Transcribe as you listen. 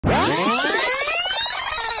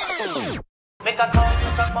Hey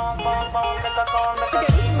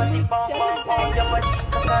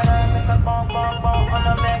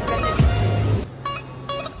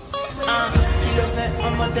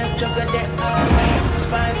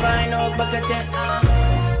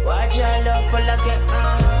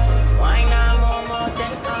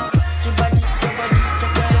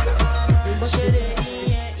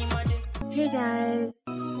guys,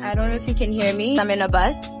 I don't know if you can hear me. I'm in a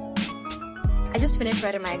bus. I just finished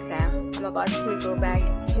writing my exam. I'm about to go back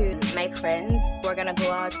to my friends. We're gonna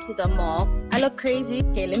go out to the mall. I look crazy.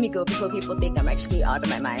 Okay, let me go before people think I'm actually out of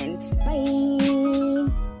my mind. Bye.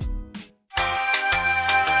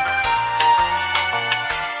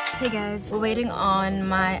 Hey guys, we're waiting on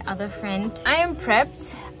my other friend. I am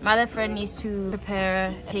prepped. My other friend needs to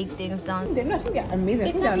prepare, take things down. They're not, I think they're amazing.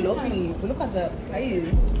 I think they're lovely. But look at the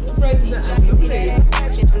price.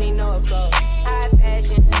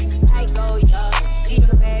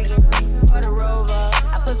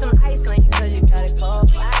 I put some ice on you cause you got it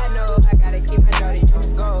cold. I know I gotta keep my dirty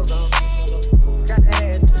go. Got the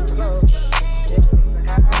ass to the floor.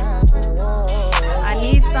 I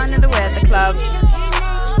need sun in the wear at the club.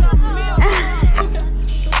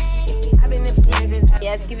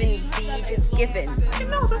 Yeah, it's given beach, it's given.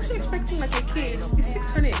 No, I was actually expecting like a case. It's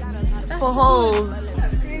 600. For holes.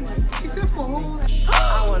 That's crazy. She said for holes.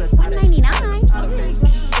 I wanna start $199.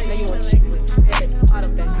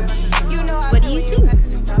 What do you think?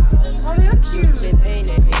 Oh, they're cute.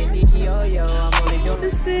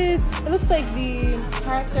 This is, it looks like the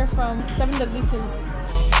character from 7 Deadly Sins.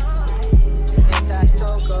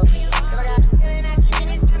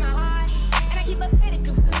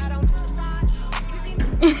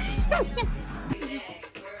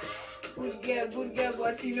 Good girl,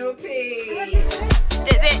 but you no pay.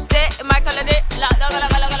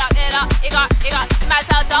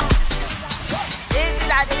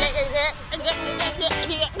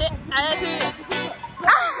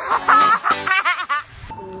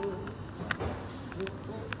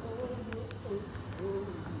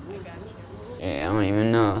 Yeah, I don't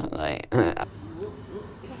even know. Like,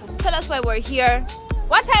 Tell us why we're here.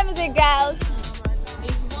 What time is it, gals?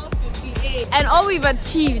 And all we've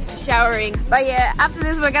achieved showering. But yeah, after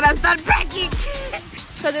this we're gonna start packing.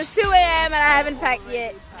 Cause it's 2 a.m. and I haven't packed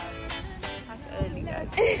yet. Early, guys.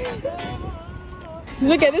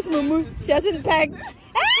 Look at this mumu. She hasn't packed.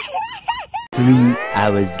 3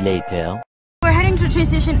 hours later. We're heading to the train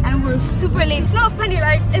station and we're super late. It's not funny,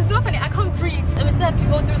 like, it's not funny. I can't breathe. And we still have to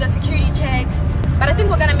go through the security check. But I think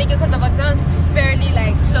we're gonna make it because the exam's fairly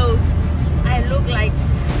like close. I look like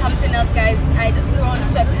something else, guys. I just threw on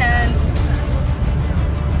sweatpants.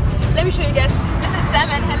 Let me show you guys. This is Sam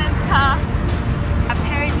and Helen's car.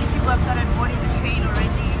 Apparently people have started boarding the train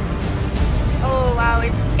already. Oh wow,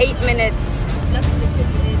 it's 8 minutes. That's what they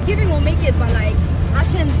said. Giving will make it, but like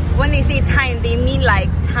Russians, when they say time, they mean like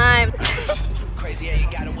time. Crazy how you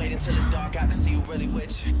gotta wait until it's dark out to see who really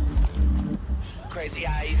with you. Crazy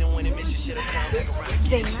how even when it misses shit will come back around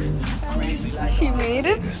again. Crazy like She made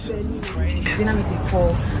it. Zeina made a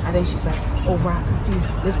call and then she's like, oh Brad, please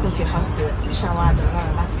let's go to your house to shower.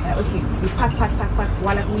 Like, okay, we pack.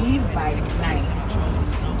 While like, we leave by 9.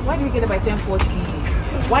 Why do we get there by 10:40?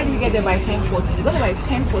 Why do we get there by 10:40? We got there by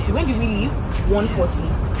 10:40. When did we leave? 1:40.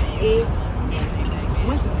 We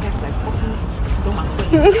went to the like fucking don't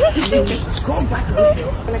and then we go back to this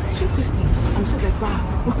hill. Like 2:50. I'm just like, wow,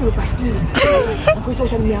 we'll go back to I'm going to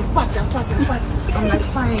social media. I'm packed. I'm like,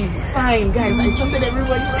 fine, guys. I trusted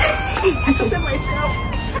everybody. I trusted myself.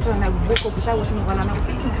 So when I woke up, I was watching one and I was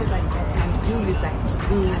thinking stuff like that and doing this, like,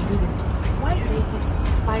 do this. Why make it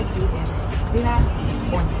 5 a.m.? Zeina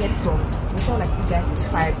on head from Michelle, like you guys, is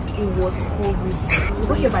 5. It was a whole week. We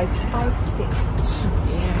got here by 5:32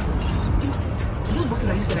 a.m. Those boxes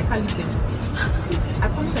are useless. I can't leave them. I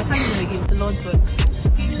promise I can't leave them again. The Lord's work.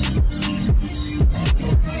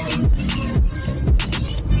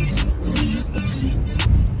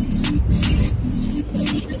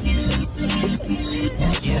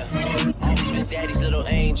 Daddy's little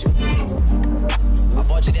angel. I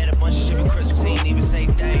bought your dad a bunch of shit for Christmas, he ain't even say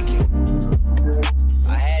thank you.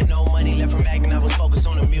 I had no money left from acting, I was focused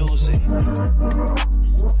on the music.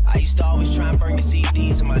 I used to always try and burn your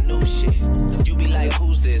CDs and my new shit. You be like,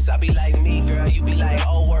 who's this? I be like, me, girl. You be like,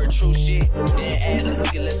 oh, word, true shit. Then ask if we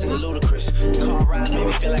can listen to Ludacris. Car rides made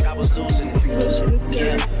me feel like I was losing it.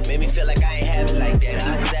 Yeah, made me feel like I ain't have it like that.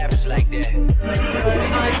 I was average like that.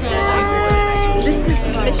 This is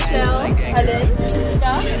Michelle, Helen,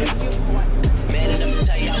 Man enough to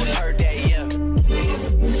tell you I was hurt that year.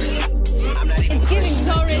 I'm not even giving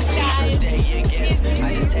tourist guys.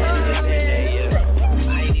 I just had to miss her that year.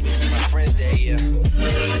 I ain't even see my friends that year. My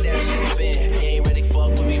dad should have been. He ain't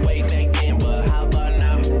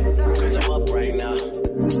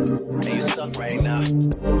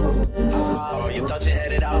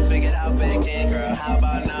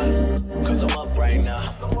Cause I'm up right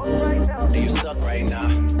now. And you suck right now.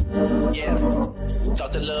 Yeah.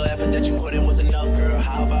 Thought the little effort that you put in was enough, girl.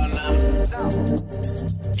 How about now?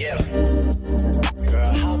 Yeah.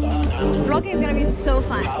 Girl, how about now? Vlogging is gonna be so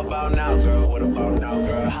fun. How about now, girl? What about now,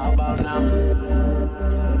 girl? How about now?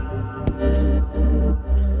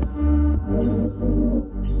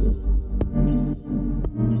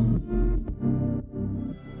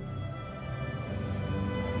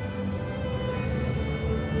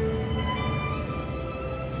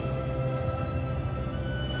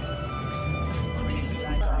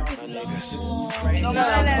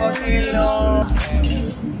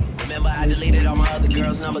 Remember I deleted all my other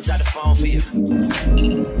girls' numbers out the phone for you.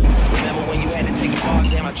 Remember when you had to take a bar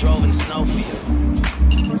exam, I drove in the snow for you.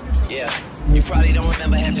 Yeah, you probably don't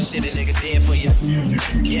remember half the shit a nigga did for you.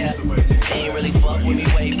 Yeah, they ain't really fuck with me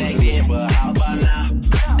way back then, but how about now?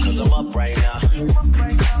 Cause I'm up right now.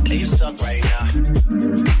 And you suck right now.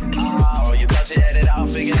 Oh, you thought you had it all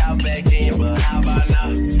figured out back then, but how about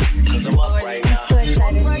now? Cause I'm up right now. So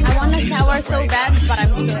excited. I want to shower so bad, but I'm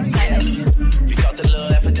so excited. You thought the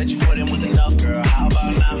little effort that you put in was enough, girl. How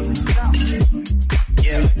about now?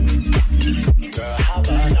 Yeah. Girl, how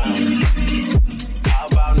about now? How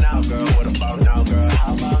about now, girl? What about now, girl?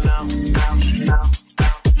 How about now?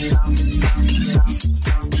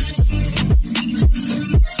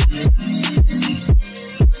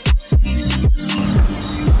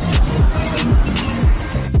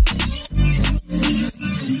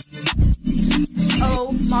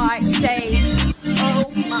 Oh my days. Oh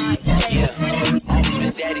my days. Yeah. Always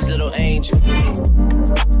been daddy's little angel.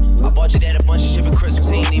 I bought your dad a bunch of shit for Christmas.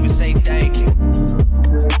 He ain't even say thank you.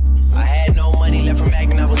 I had no money left from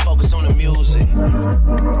acting. I was focused on the music.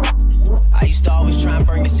 I used to always try and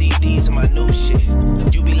burn the CDs of my new shit.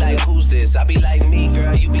 You be like, who's this? I be like, me,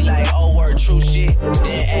 girl. You be like, oh, word, true shit.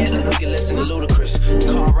 Then ask if we can listen to Ludacris.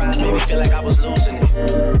 Car rides made me feel like I was losing it.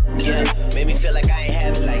 Yeah, made me feel like I ain't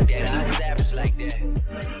have it like that. I was average like that.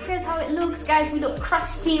 Here's how it looks, guys. We look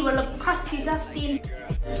crusty. We look crusty, dusty.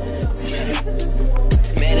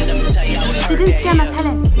 Man enough to tell you I was hurt. They didn't scam us,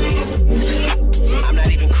 Helen. I'm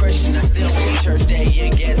not even Christian. I still went to church that year.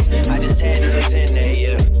 Guess I just had to pretend that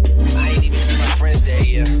year. I ain't even see my friends that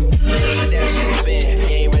year. That should have been. You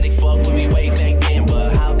ain't really fuck with me way back then,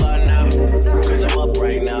 but how about now? Cause I'm up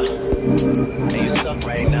right now. And you suck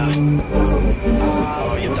right now.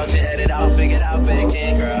 Oh, you thought you had it all figured out back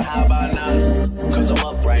then, girl. How about now? Cause I'm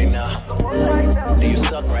up right now. And you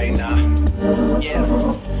suck right now. Yeah.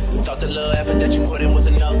 Thought the little effort that you put in was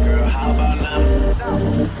enough, girl. How about now?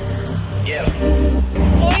 Yeah.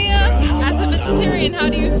 Oh yeah, as a vegetarian, how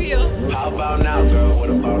do you feel? How about now, girl? What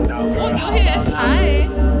about now, girl? Oh, go ahead. Hi.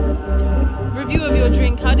 Review of your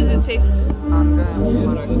drink. How does it taste?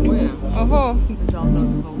 Oh.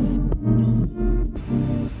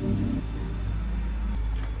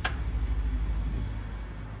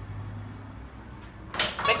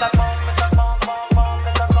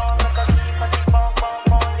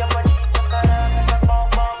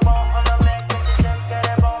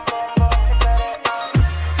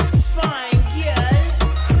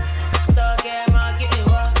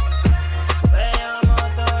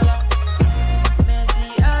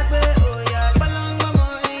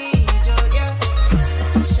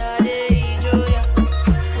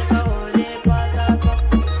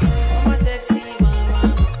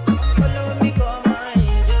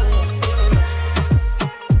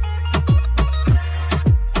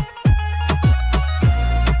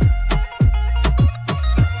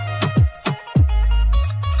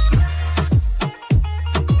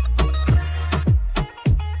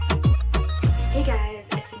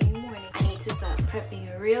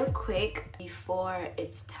 quick before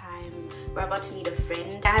it's time. We're about to meet a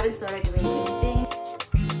friend. I haven't started doing anything.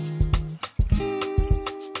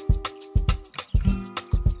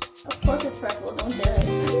 Of course it's purple, don't do it.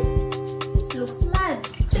 This looks mad.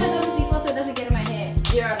 Should have done this before so it doesn't get in my hair.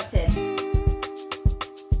 0 out of 10.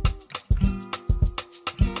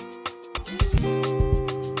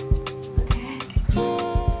 Okay.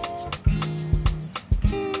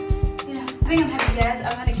 Yeah, I think I'm happy, guys.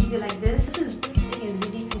 I'm gonna keep it like this. This thing is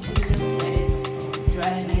really easy to let it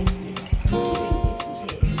dry nicely.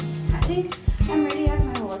 I think I'm ready. I have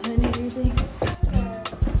my water and everything.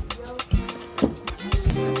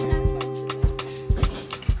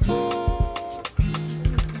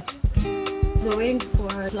 So waiting for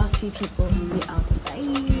the last few people to be out. Bye.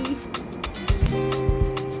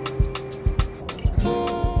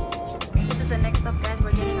 This is the next stop, guys.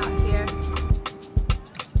 We're getting out here.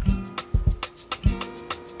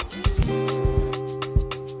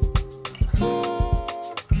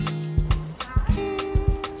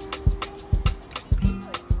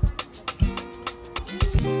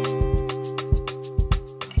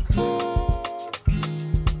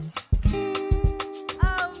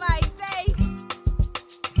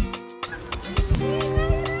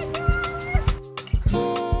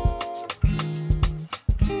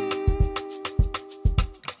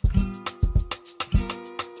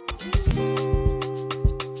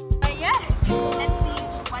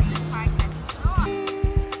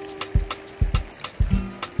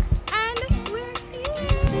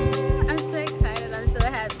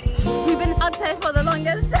 outside for the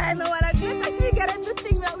longest time, and when I just actually get in this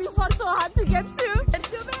thing that we fought so hard to get to, it's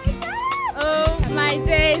too big. Oh my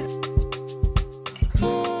days.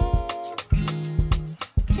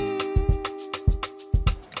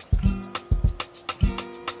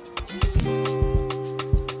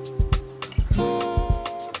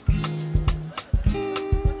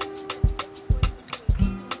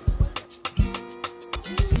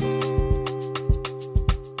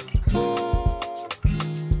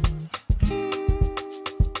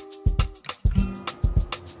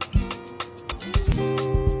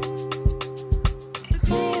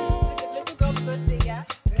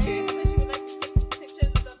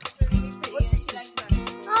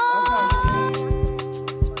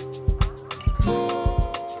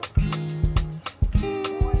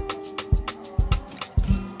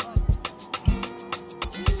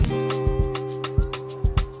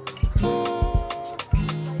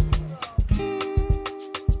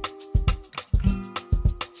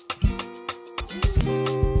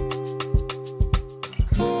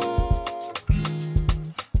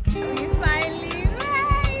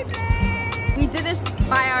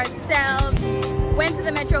 By ourselves, went to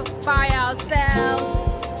the metro by ourselves,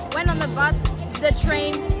 went on the bus, the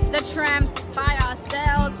train, the tram by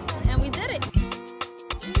ourselves, and we did it.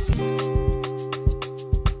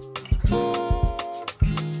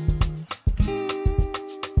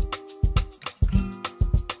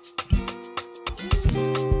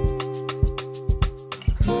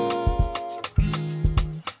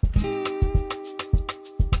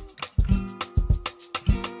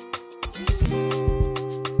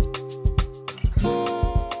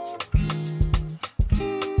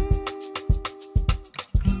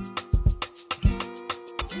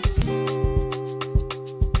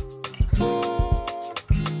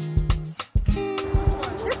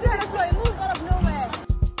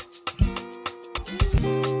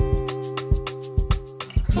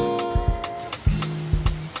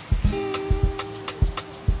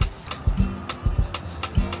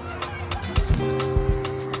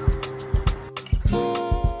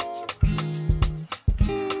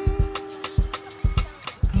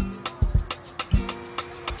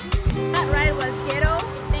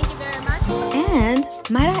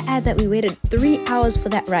 Might I add that we waited 3 hours for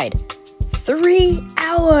that ride? 3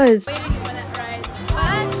 hours! Waiting for that ride.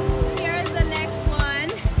 But here's the next one.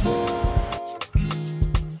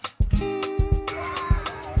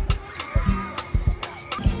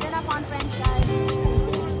 Dinner fun friends, guys.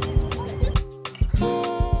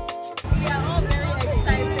 We are all very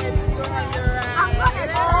excited to go on the ride.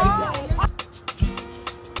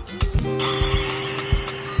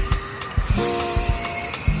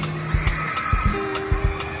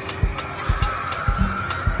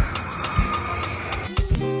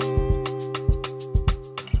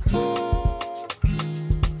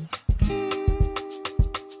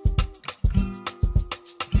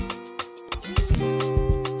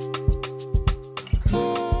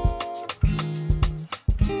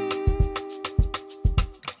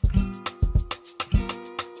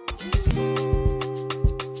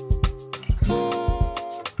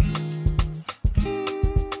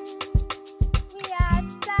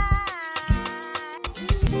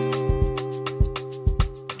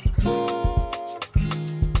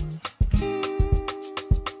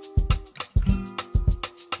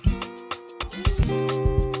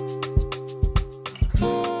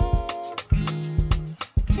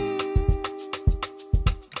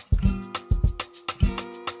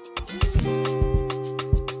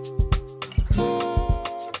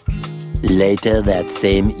 Later that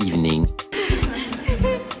same evening.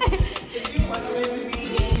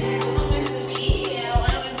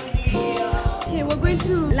 Okay, we're going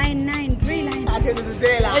to line 9, grey line. At the end of the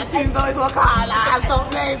day, like, things always work hard. Like, stop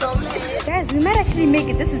playing, stop playing. Guys, we might actually make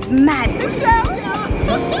it. This is mad.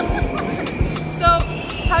 So,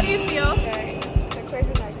 how do you feel? The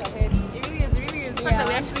crazy night ahead. It really is, The fact that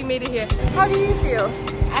we actually made it here. How do you feel?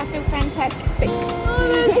 I feel fantastic.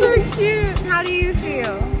 Oh, that's so cute. How do you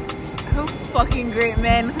feel? I feel fucking great,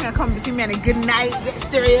 man. I'm gonna come between me and a good night. Get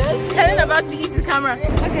serious. Helen about to eat the camera.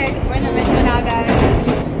 Okay, we're in the metro now,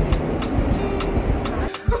 guys.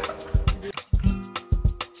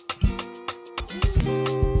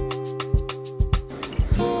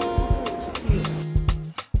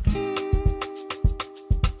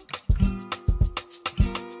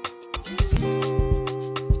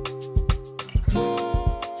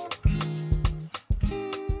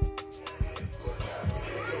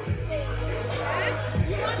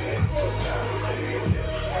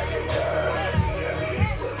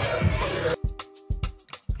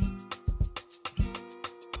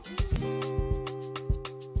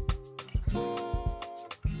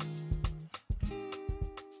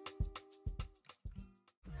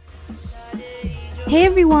 Hey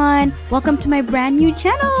everyone, welcome to my brand new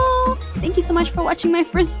channel. Thank you so much for watching my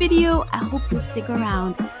first video. I hope you'll stick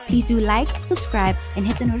around. Please do like, subscribe, and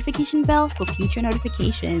hit the notification bell for future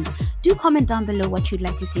notifications. Do comment down below what you'd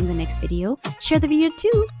like to see in the next video. Share the video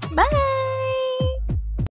too. Bye!